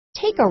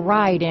Take a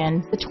ride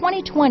in the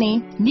 2020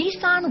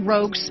 Nissan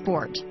Rogue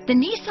Sport. The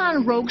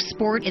Nissan Rogue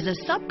Sport is a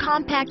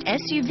subcompact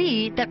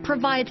SUV that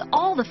provides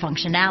all the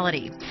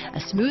functionality. A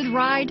smooth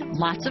ride,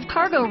 lots of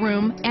cargo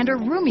room, and a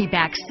roomy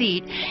back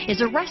seat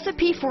is a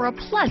recipe for a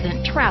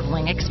pleasant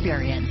traveling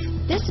experience.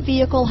 This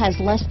vehicle has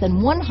less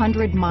than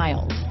 100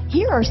 miles.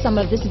 Here are some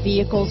of this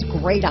vehicle's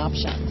great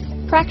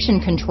options: traction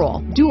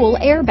control, dual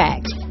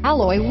airbags,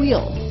 alloy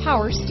wheels,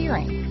 power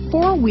steering,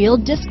 four-wheel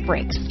disc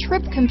brakes,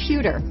 trip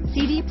computer,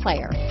 CD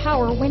player,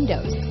 power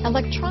windows,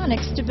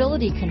 electronic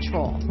stability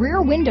control,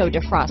 rear window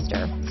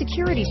defroster,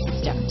 security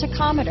system,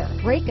 tachometer,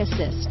 brake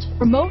assist,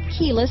 remote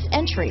keyless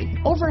entry,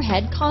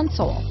 overhead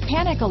console,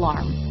 panic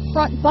alarm,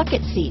 front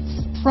bucket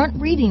seats, front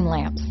reading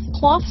lamps,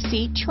 cloth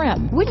seat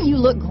trim. Wouldn't you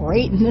look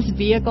great in this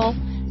vehicle?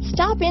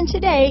 Stop in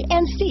today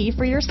and see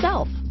for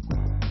yourself.